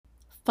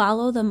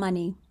Follow the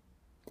money.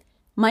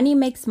 Money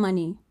makes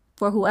money,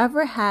 for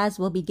whoever has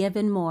will be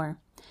given more,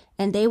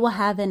 and they will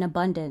have in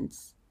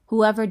abundance.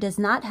 Whoever does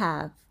not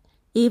have,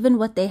 even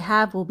what they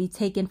have will be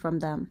taken from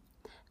them.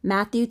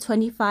 Matthew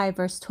 25,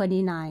 verse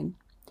 29.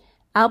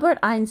 Albert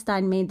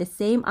Einstein made the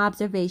same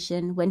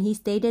observation when he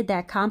stated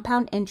that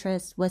compound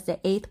interest was the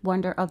eighth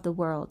wonder of the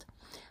world,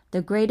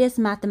 the greatest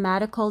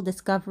mathematical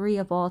discovery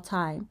of all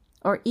time,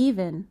 or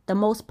even the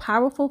most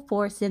powerful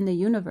force in the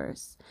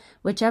universe.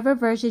 Whichever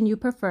version you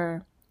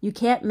prefer, you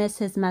can't miss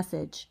his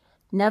message.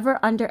 Never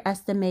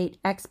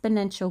underestimate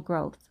exponential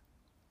growth.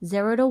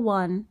 0 to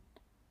 1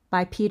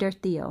 by Peter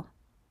Thiel.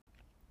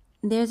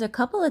 There's a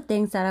couple of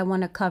things that I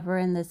want to cover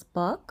in this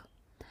book.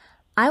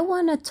 I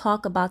want to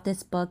talk about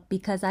this book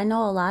because I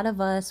know a lot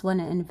of us want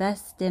to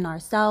invest in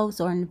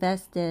ourselves or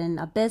invest in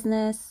a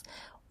business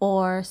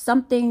or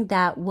something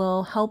that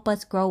will help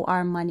us grow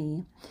our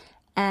money.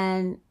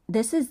 And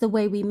this is the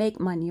way we make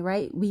money,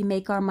 right? We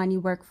make our money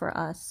work for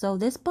us. So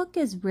this book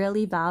is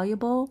really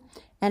valuable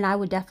and I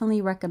would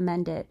definitely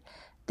recommend it.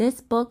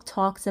 This book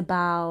talks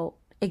about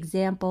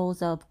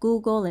examples of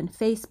Google and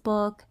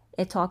Facebook.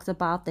 It talks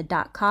about the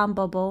 .com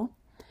bubble.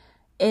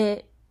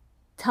 It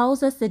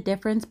tells us the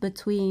difference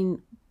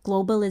between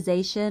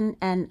globalization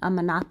and a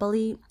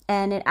monopoly,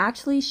 and it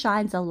actually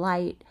shines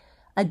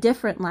a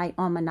different light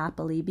on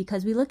monopoly,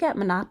 because we look at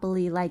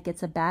monopoly like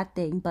it's a bad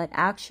thing, but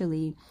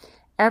actually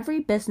every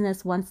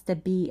business wants to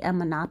be a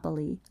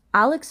monopoly.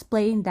 I'll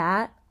explain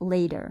that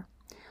later,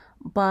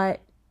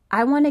 but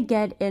I want to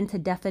get into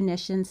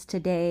definitions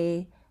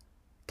today: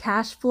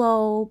 cash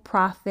flow,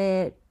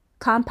 profit,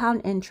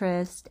 compound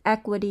interest,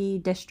 equity,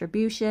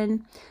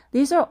 distribution.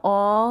 These are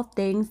all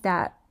things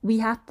that we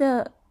have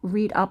to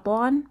read up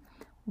on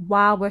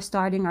while we're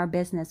starting our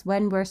business,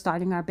 when we're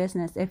starting our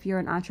business, if you're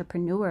an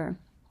entrepreneur.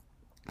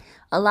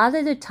 A lot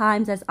of the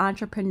times as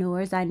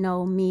entrepreneurs, I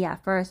know me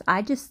at first,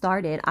 I just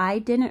started. I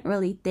didn't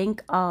really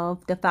think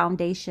of the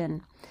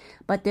foundation,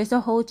 but there's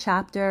a whole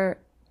chapter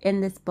in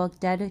this book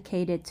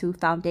dedicated to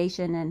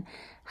foundation and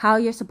how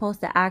you're supposed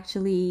to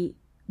actually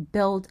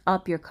build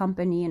up your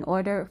company in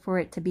order for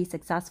it to be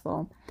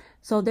successful.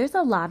 So there's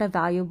a lot of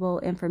valuable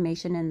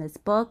information in this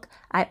book.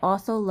 I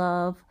also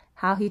love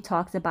how he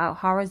talks about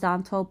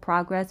horizontal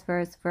progress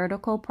versus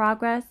vertical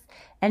progress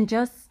and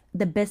just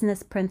the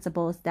business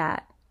principles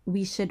that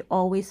we should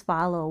always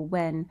follow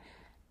when,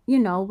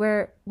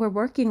 we're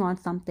working on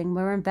something,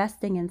 we're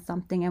investing in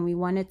something and we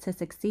want it to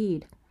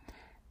succeed.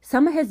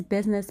 Some of his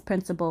business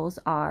principles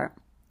are: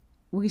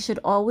 we should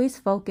always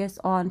focus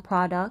on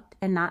product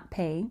and not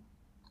pay.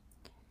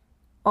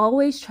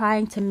 Always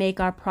trying to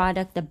make our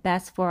product the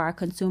best for our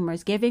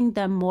consumers, giving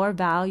them more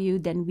value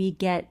than we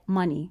get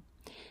money.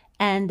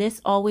 And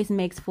this always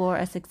makes for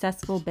a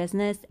successful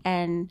business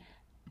and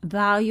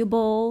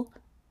valuable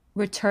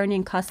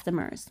returning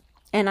customers.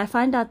 And I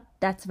find out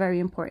that's very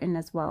important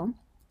as well.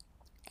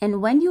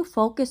 And when you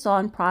focus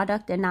on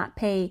product and not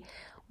pay,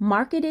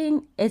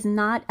 marketing is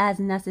not as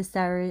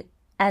necessary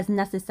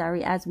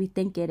as we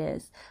think it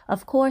is.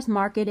 Of course,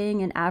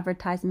 marketing and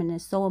advertisement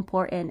is so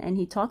important, and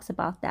he talks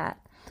about that.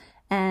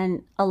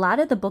 And a lot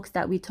of the books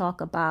that we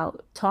talk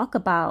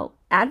about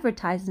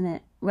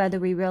advertisement, whether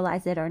we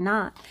realize it or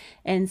not.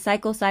 In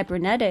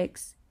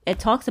Psycho-Cybernetics, it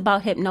talks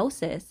about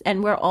hypnosis,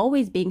 and we're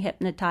always being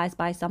hypnotized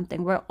by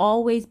something. We're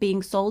always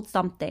being sold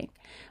something.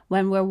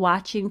 When we're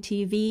watching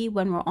TV,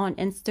 when we're on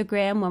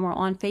Instagram, when we're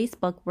on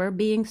Facebook, we're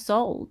being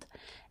sold.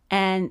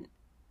 And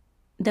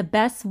the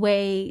best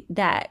way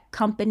that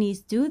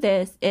companies do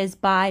this is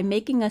by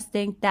making us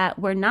think that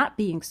we're not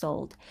being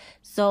sold.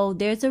 So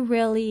there's a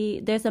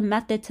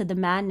method to the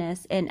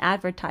madness in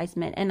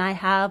advertisement. And I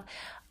have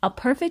a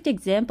perfect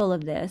example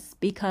of this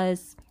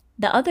because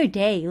the other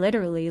day,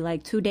 literally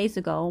like 2 days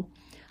ago,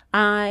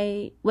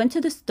 I went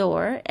to the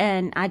store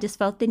and I just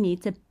felt the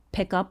need to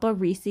pick up a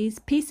Reese's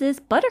Pieces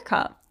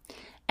Buttercup.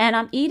 And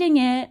I'm eating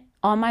it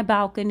on my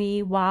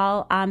balcony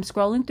while I'm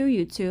scrolling through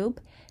YouTube.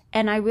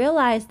 And I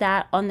realized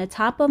that on the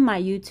top of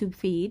my YouTube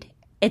feed,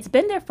 it's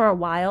been there for a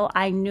while.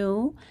 I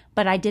knew,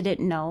 but I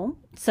didn't know.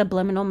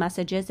 Subliminal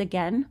messages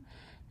again,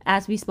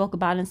 as we spoke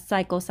about in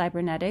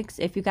Psycho-Cybernetics.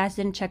 If you guys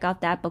didn't check out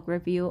that book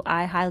review,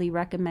 I highly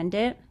recommend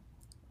it.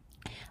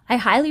 I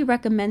highly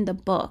recommend the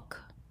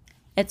book.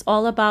 It's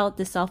all about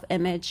the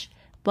self-image,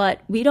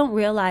 but we don't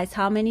realize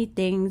how many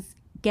things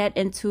get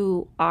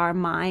into our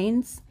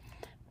minds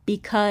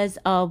because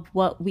of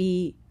what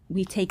we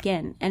take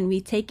in, and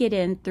we take it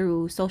in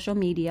through social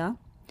media.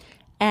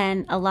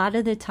 And a lot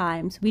of the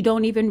times we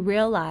don't even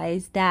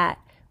realize that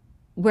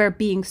we're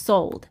being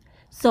sold.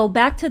 So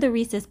back to the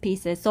Reese's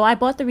Pieces. So I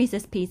bought the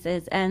Reese's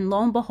Pieces, and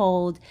lo and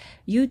behold,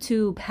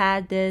 YouTube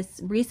had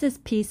this Reese's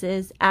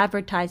Pieces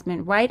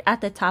advertisement right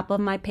at the top of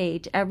my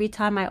page every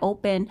time I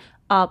open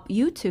up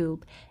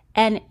YouTube.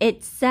 And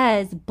it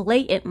says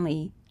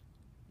blatantly,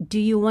 "Do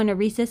you want a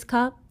Reese's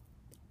cup?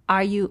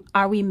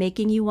 Are we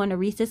making you want a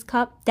Reese's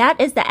cup?" That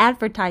is the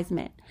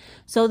advertisement.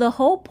 So the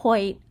whole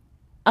point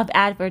of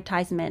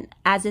advertisement,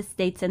 as it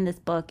states in this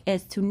book,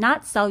 is to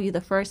not sell you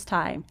the first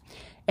time.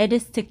 It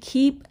is to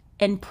keep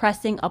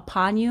impressing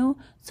upon you,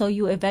 so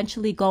you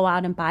eventually go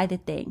out and buy the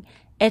thing.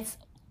 It's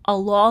a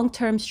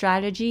long-term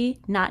strategy,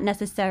 not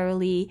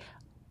necessarily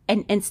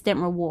an instant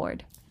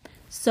reward.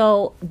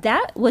 So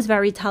that was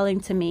very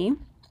telling to me,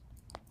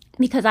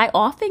 because I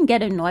often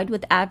get annoyed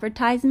with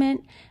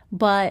advertisement,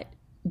 but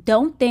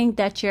don't think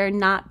that you're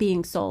not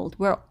being sold.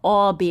 We're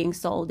all being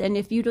sold. And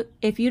if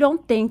you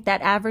don't think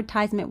that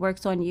advertisement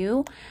works on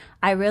you,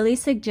 I really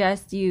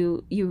suggest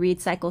you read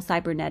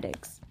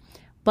Psycho-Cybernetics.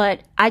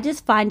 But I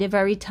just find it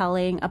very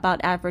telling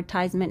about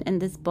advertisement in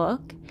this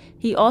book.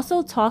 He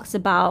also talks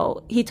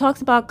about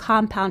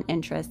compound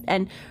interest.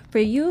 And for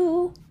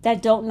you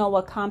that don't know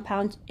what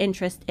compound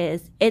interest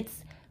is,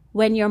 it's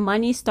when your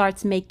money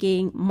starts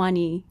making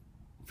money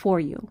for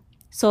you.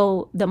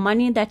 So the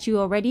money that you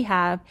already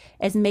have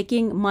is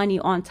making money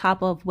on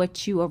top of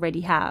what you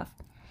already have.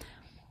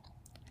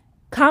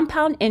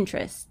 Compound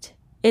interest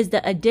is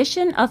the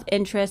addition of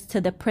interest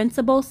to the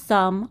principal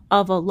sum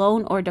of a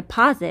loan or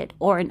deposit,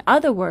 or in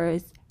other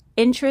words,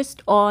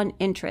 interest on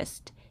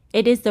interest.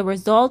 It is the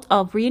result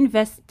of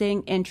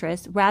reinvesting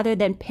interest rather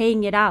than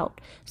paying it out,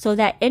 so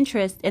that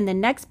interest in the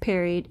next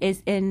period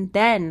is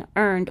then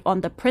earned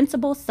on the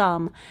principal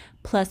sum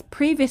plus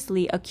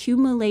previously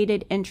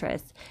accumulated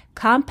interest.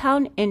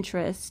 Compound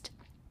interest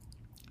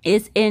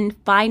is in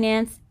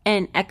finance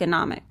and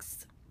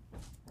economics.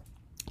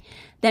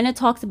 Then it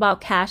talks about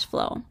cash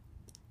flow.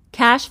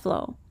 Cash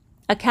flow.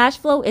 A cash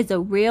flow is a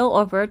real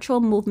or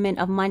virtual movement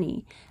of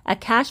money. A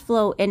cash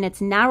flow in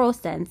its narrow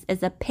sense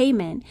is a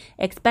payment,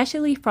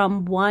 especially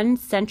from one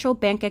central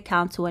bank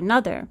account to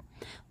another.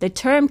 The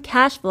term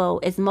cash flow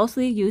is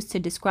mostly used to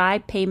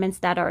describe payments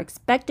that are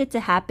expected to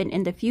happen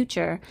in the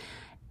future,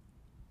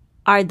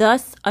 are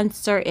thus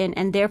uncertain,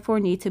 and therefore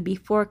need to be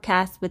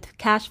forecast with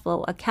cash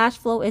flow. A cash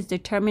flow is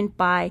determined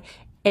by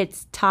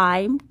its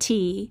time,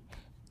 T.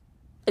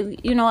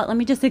 You know what? Let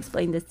me just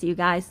explain this to you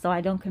guys so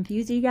I don't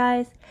confuse you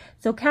guys.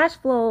 So cash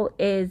flow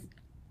is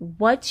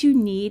what you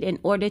need in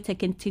order to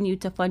continue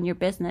to fund your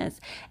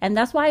business. And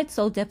that's why it's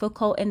so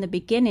difficult in the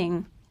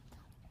beginning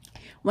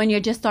when you're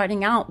just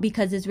starting out,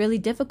 because it's really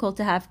difficult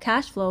to have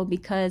cash flow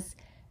because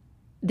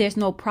there's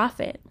no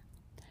profit.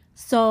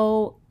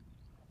 So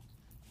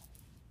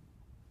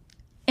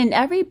in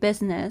every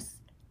business,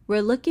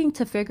 we're looking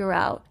to figure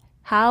out,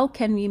 how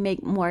can we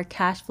make more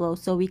cash flow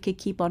so we could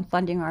keep on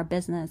funding our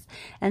business?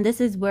 And this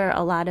is where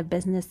a lot of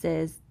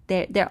businesses,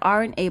 they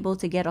aren't able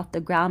to get off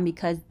the ground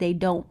because they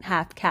don't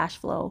have cash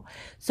flow.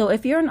 So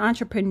if you're an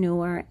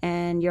entrepreneur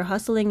and you're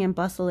hustling and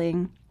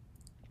bustling,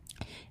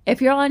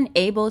 if you're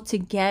unable to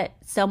get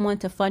someone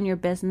to fund your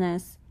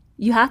business,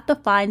 you have to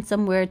find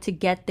somewhere to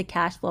get the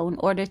cash flow in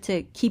order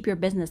to keep your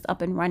business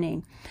up and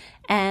running.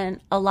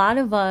 And a lot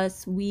of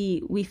us,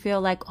 we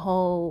feel like,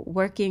 oh,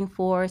 working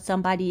for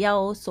somebody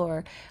else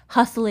or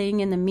hustling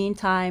in the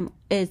meantime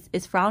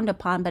is frowned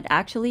upon. But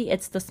actually,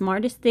 it's the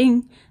smartest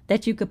thing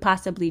that you could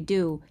possibly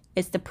do,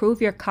 is to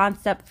prove your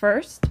concept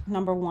first,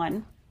 number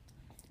one,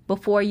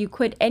 before you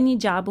quit any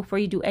job, before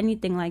you do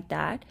anything like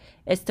that,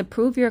 is to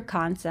prove your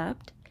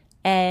concept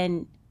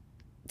and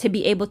to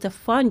be able to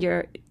fund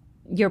your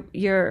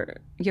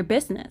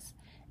business.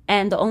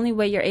 And the only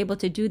way you're able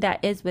to do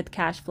that is with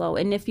cash flow.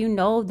 And if you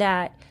know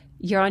that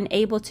you're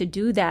unable to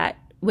do that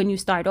when you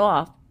start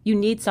off, you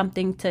need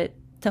something to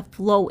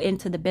flow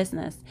into the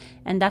business.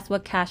 And that's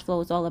what cash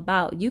flow is all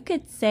about. You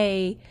could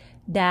say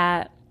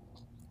that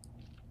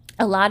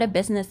a lot of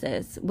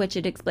businesses, which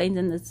it explains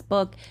in this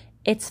book,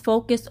 it's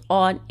focused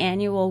on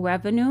annual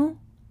revenue,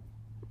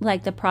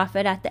 like the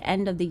profit at the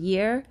end of the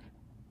year,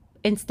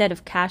 instead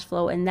of cash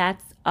flow. And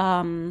that's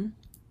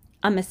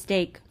a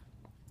mistake.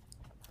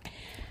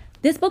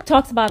 This book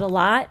talks about a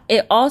lot.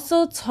 It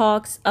also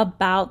talks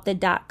about the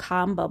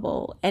dot-com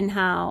bubble and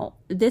how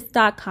this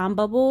dot-com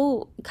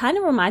bubble kind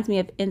of reminds me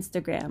of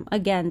Instagram.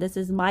 Again, this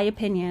is my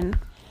opinion,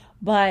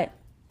 but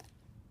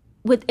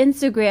with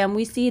Instagram,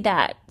 we see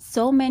that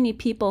so many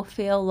people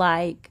feel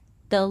like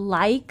the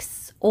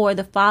likes or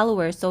the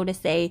followers, so to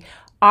say,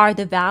 are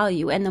the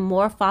value. And the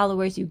more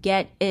followers you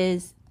get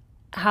is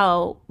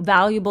how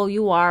valuable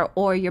you are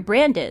or your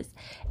brand is.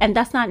 And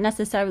that's not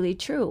necessarily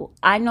true.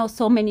 I know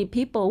so many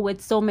people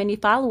with so many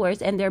followers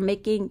and they're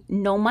making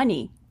no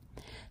money.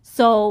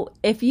 So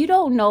if you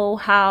don't know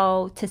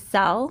how to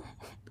sell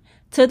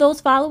to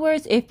those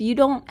followers, if you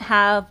don't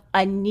have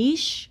a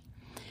niche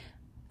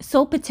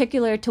so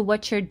particular to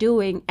what you're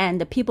doing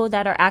and the people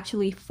that are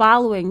actually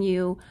following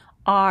you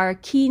are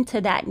keen to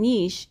that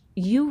niche,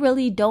 you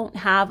really don't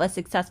have a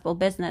successful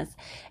business.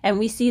 And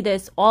we see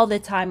this all the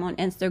time on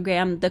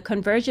Instagram. The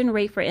conversion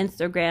rate for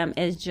Instagram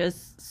is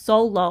just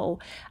so low.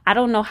 I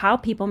don't know how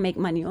people make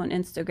money on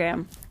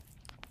Instagram.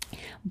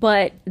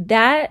 But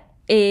that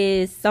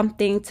is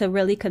something to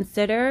really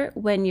consider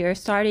when you're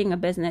starting a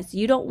business.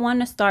 You don't want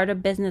to start a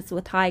business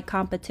with high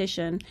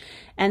competition.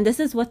 And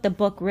this is what the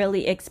book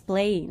really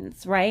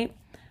explains, right?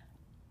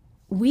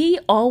 We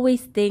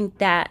always think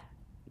that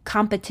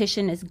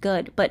competition is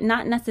good, but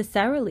not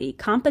necessarily.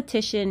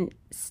 Competition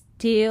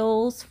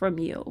steals from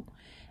you,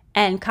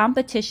 and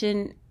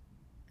competition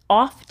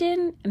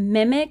often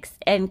mimics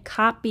and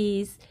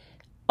copies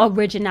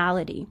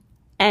originality.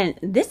 And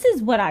this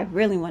is what I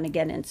really want to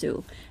get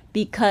into,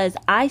 because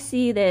I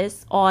see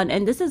this on,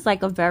 and this is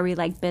like a very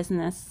like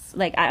business,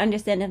 like I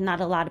understand if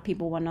not a lot of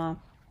people want to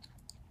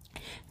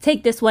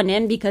take this one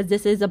in because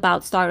this is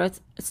about startups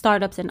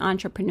and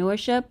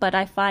entrepreneurship, but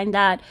I find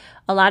that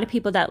a lot of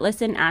people that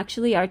listen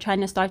actually are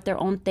trying to start their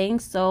own thing.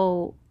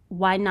 So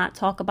why not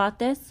talk about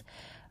this?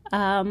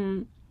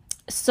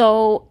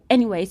 So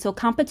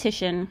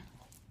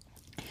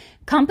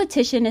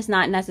competition is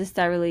not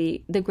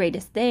necessarily the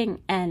greatest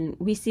thing, and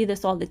we see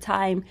this all the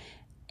time.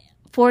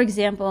 For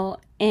example,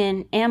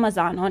 on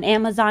Amazon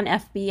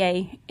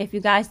FBA, if you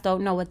guys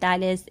don't know what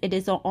that is, it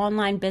is an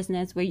online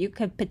business where you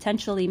could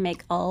potentially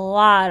make a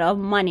lot of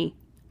money,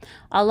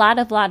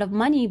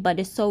 but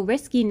it's so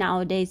risky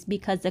nowadays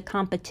because the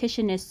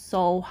competition is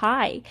so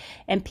high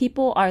and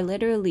people are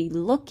literally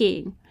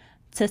looking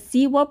to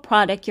see what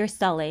product you're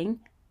selling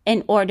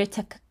in order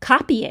to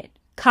copy it,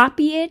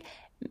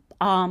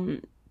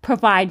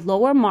 provide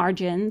lower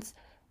margins,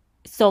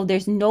 so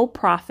there's no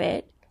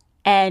profit,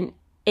 and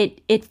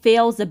it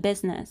fails a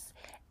business.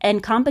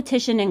 And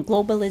competition and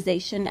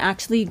globalization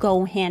actually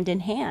go hand in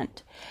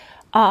hand.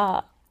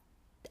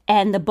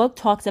 And the book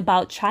talks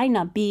about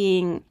China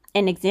being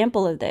an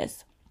example of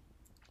this.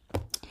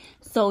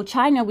 So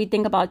China, we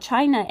think about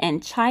China,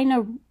 and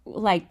China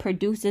like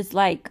produces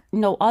like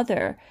no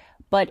other.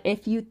 But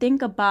if you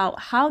think about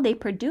how they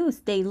produce,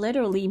 they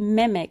literally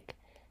mimic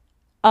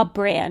a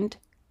brand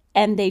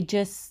and they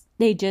just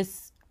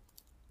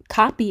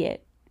copy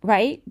it,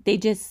 right?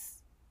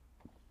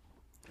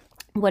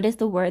 What is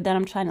the word that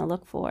I'm trying to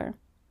look for?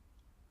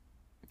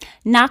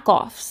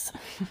 Knockoffs.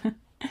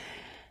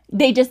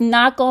 They just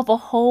knock off a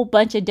whole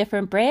bunch of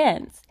different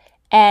brands,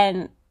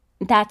 and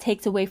that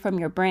takes away from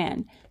your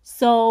brand.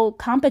 So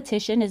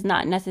competition is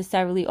not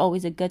necessarily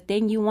always a good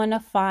thing. You want to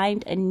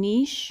find a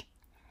niche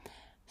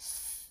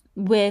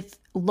with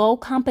low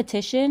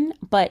competition,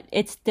 but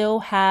it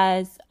still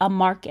has a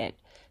market.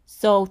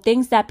 So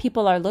things that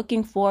people are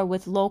looking for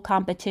with low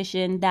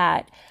competition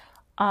that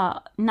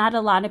not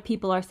a lot of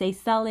people are, say,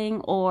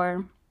 selling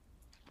or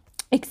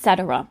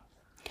etc.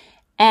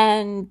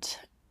 And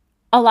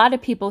a lot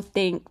of people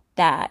think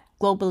that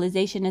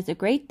globalization is a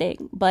great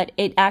thing, but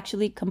it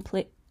actually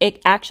compares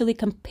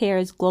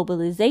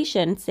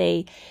globalization,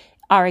 say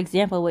our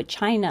example with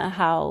China,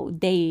 how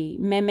they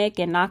mimic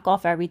and knock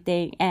off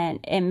everything and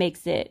it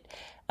makes it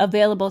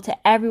available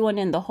to everyone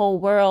in the whole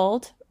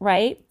world,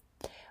 right?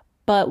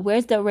 But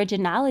where's the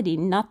originality?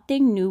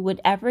 Nothing new would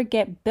ever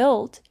get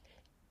built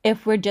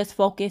if we're just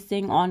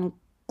focusing on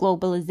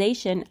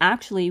globalization.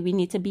 Actually, we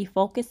need to be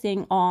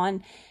focusing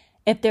on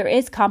if there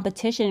is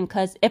competition,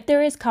 because if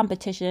there is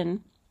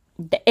competition,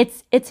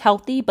 it's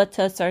healthy, but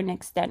to a certain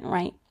extent,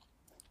 right?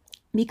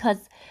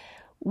 Because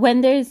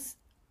when there's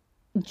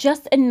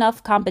just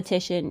enough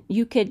competition,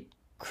 you could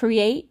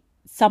create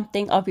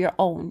something of your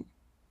own.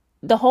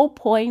 The whole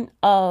point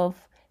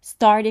of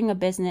starting a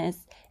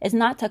business is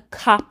not to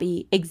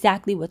copy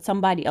exactly what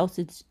somebody else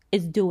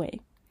is doing.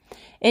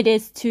 It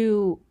is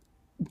to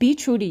be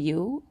true to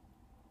you.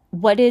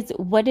 What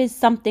is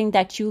something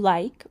that you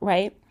like,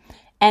 right?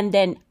 And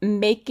then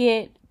make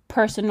it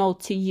personal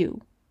to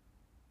you.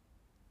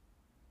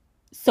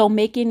 So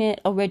making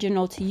it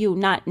original to you,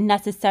 not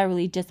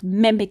necessarily just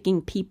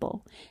mimicking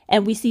people.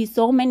 And we see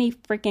so many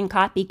freaking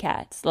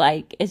copycats.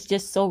 Like, it's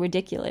just so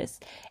ridiculous.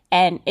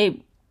 And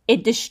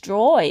it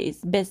destroys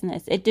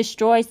business. It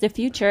destroys the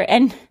future.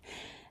 And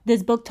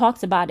this book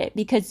talks about it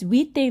because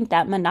we think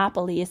that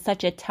monopoly is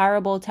such a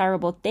terrible,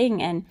 terrible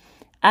thing. And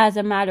as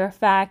a matter of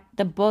fact,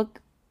 the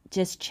book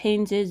just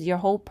changes your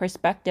whole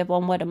perspective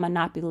on what a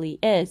monopoly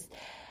is.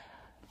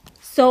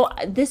 So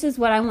this is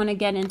what I want to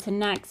get into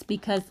next,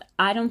 because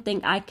I don't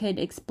think I could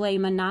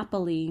explain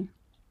monopoly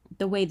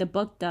the way the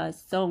book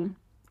does. So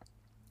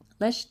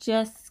let's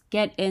just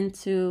get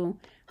into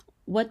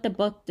what the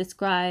book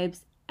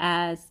describes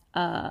as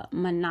a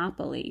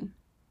monopoly.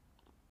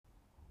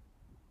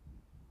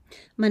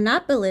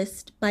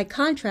 Monopolists, by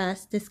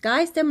contrast,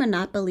 disguise their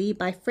monopoly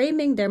by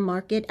framing their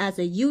market as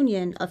a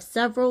union of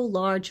several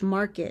large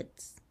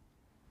markets.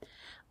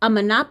 A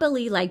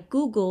monopoly like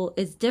Google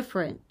is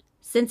different.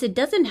 Since it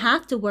doesn't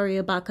have to worry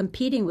about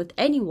competing with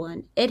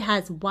anyone, it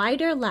has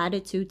wider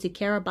latitude to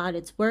care about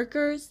its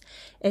workers,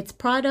 its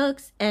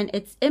products, and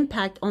its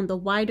impact on the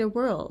wider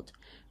world.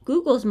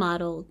 Google's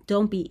model,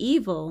 "Don't be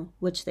evil,"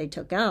 which they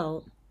took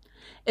out,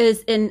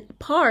 is in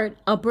part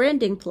a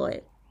branding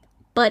ploy,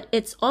 but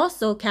it's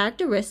also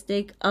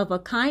characteristic of a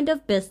kind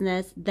of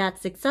business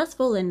that's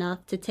successful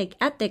enough to take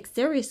ethics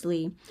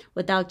seriously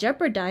without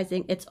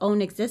jeopardizing its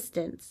own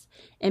existence.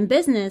 In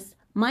business,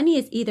 money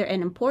is either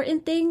an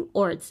important thing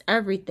or it's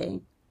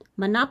everything.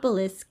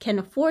 Monopolists can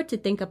afford to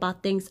think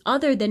about things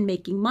other than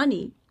making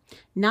money.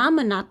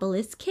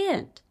 Non-monopolists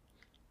can't.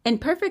 In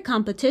perfect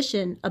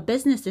competition, a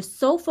business is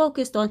so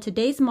focused on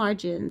today's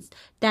margins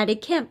that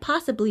it can't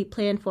possibly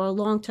plan for a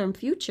long-term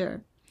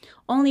future.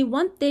 Only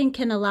one thing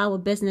can allow a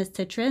business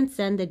to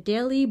transcend the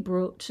daily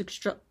brute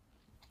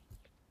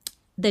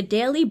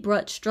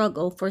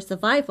struggle for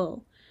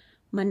survival: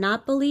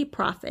 monopoly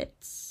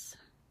profits.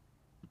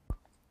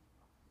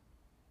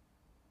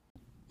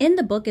 In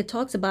the book, it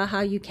talks about how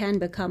you can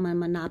become a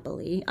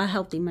monopoly, a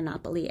healthy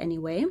monopoly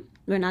anyway.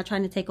 We're not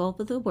trying to take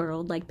over the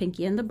world like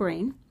Pinky and the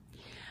Brain.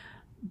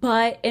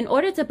 But in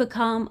order to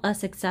become a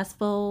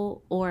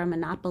successful or a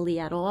monopoly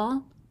at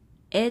all,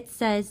 it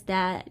says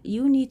that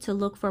you need to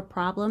look for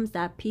problems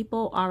that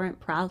people aren't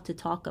proud to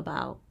talk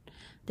about.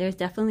 There's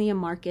definitely a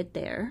market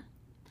there.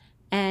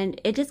 And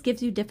it just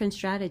gives you different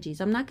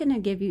strategies. I'm not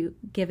going to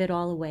give it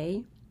all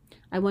away.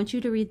 I want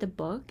you to read the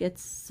book.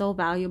 It's so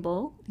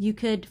valuable. You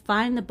could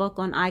find the book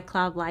on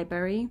iCloud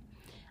Library.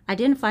 I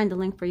didn't find the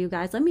link for you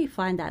guys. Let me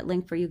find that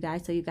link for you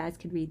guys so you guys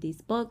could read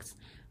these books.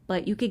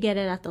 But you could get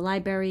it at the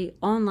library,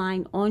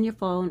 online, on your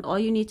phone. All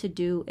you need to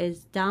do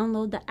is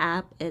download the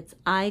app. It's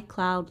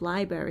iCloud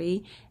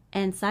Library.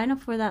 And sign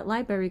up for that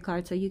library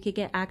card so you could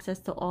get access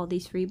to all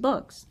these free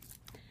books.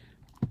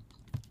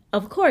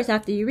 Of course,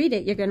 after you read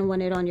it, you're going to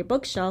want it on your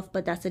bookshelf,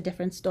 but that's a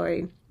different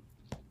story.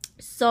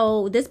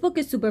 So this book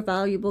is super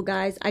valuable,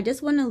 guys. I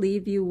just want to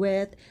leave you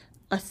with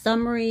a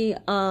summary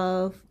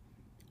of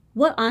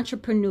what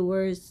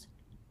entrepreneurs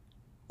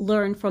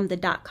learned from the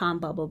dot-com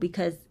bubble,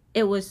 because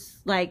it was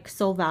like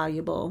so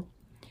valuable.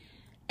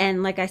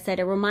 And like I said,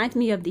 it reminds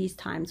me of these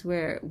times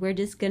where we're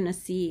just going to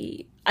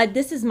see,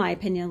 this is my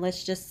opinion,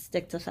 let's just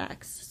stick to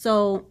facts.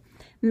 So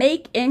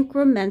make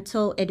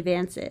incremental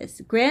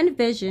advances. Grand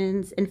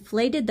visions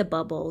inflated the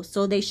bubble,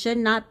 so they should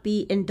not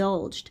be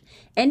indulged.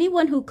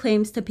 Anyone who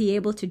claims to be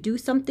able to do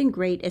something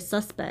great is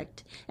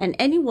suspect, and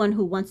anyone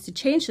who wants to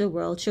change the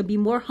world should be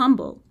more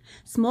humble.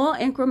 Small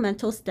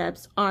incremental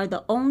steps are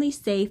the only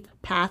safe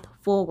path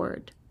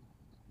forward.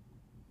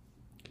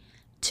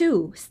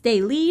 2.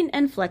 Stay lean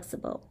and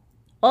flexible.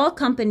 All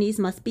companies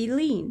must be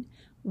lean,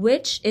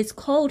 which is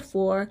code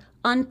for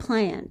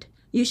unplanned.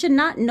 You should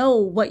not know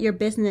what your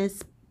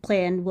business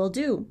plan will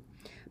do.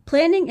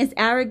 Planning is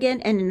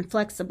arrogant and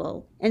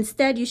inflexible.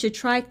 Instead, you should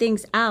try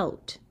things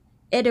out,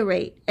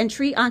 iterate, and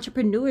treat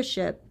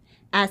entrepreneurship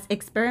as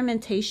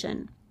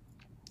experimentation.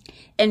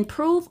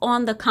 Improve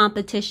on the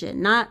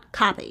competition, not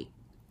copy.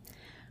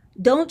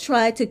 Don't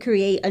try to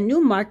create a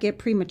new market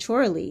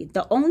prematurely.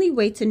 The only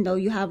way to know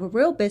you have a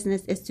real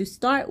business is to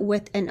start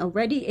with an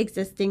already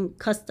existing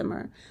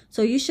customer.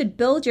 So you should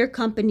build your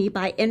company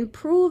by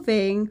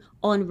improving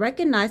on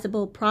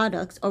recognizable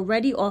products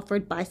already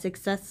offered by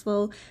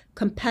successful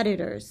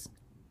competitors.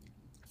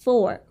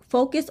 4.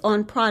 Focus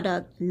on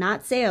product,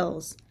 not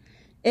sales.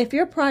 If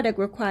your product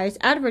requires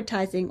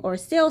advertising or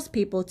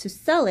salespeople to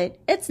sell it,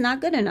 it's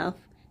not good enough.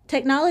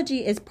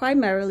 Technology is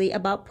primarily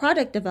about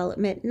product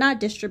development, not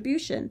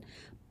distribution.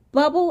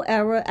 Bubble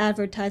era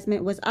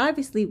advertisement was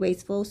obviously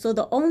wasteful, so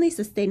the only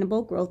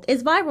sustainable growth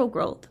is viral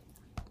growth.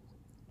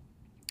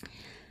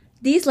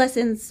 These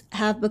lessons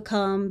have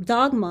become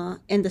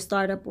dogma in the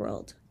startup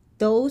world.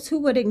 Those who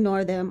would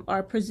ignore them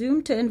are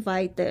presumed to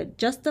invite the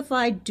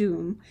justified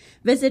doom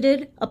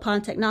visited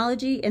upon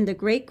technology in the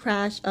great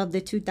crash of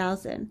the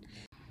 2000s.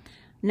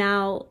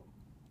 Now,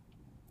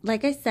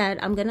 like I said,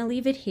 I'm going to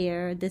leave it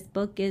here. This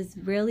book has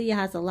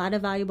a lot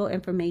of valuable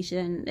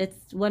information.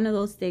 It's one of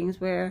those things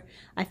where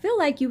I feel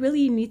like you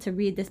really need to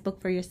read this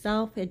book for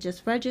yourself. It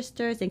just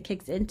registers and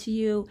kicks into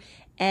you,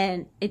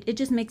 and it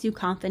just makes you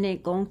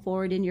confident going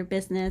forward in your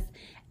business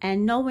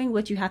and knowing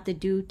what you have to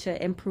do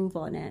to improve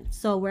on it.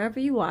 So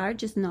wherever you are,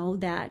 just know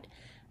that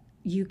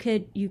you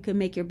could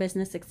make your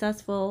business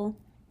successful.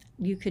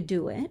 You could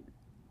do it.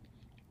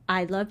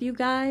 I love you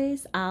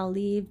guys. I'll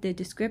leave the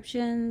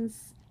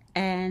descriptions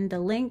and the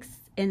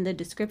links in the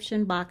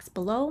description box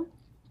below.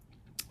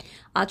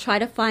 I'll try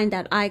to find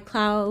that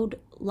iCloud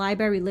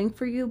Library link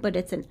for you, but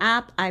it's an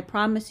app. I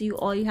promise you,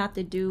 all you have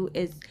to do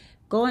is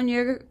go on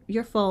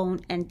your phone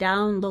and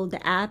download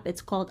the app.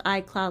 It's called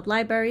iCloud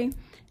Library.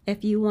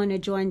 If you want to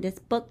join this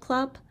book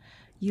club,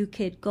 you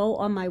could go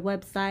on my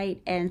website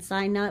and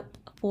sign up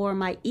for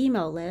my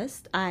email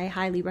list. I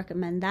highly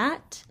recommend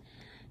that,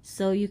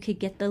 so you could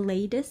get the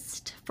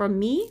latest from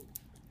me.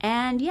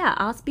 And yeah,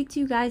 I'll speak to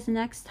you guys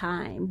next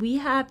time. We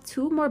have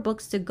 2 more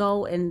books to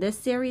go in this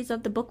series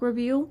of the book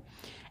review.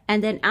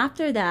 And then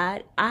after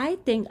that, I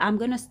think I'm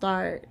going to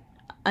start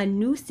a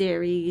new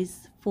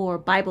series for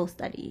Bible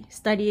study,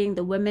 studying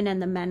the women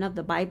and the men of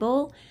the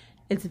Bible.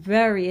 It's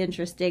very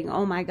interesting.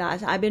 Oh my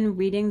gosh, I've been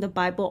reading the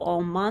Bible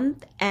all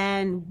month,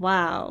 and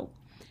wow,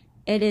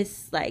 it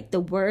is like the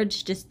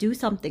words just do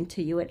something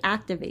to you. It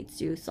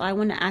activates you. So I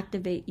want to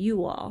activate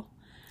you all.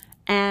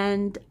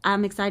 And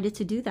I'm excited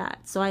to do that.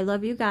 So I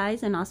love you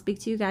guys, and I'll speak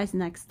to you guys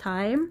next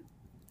time.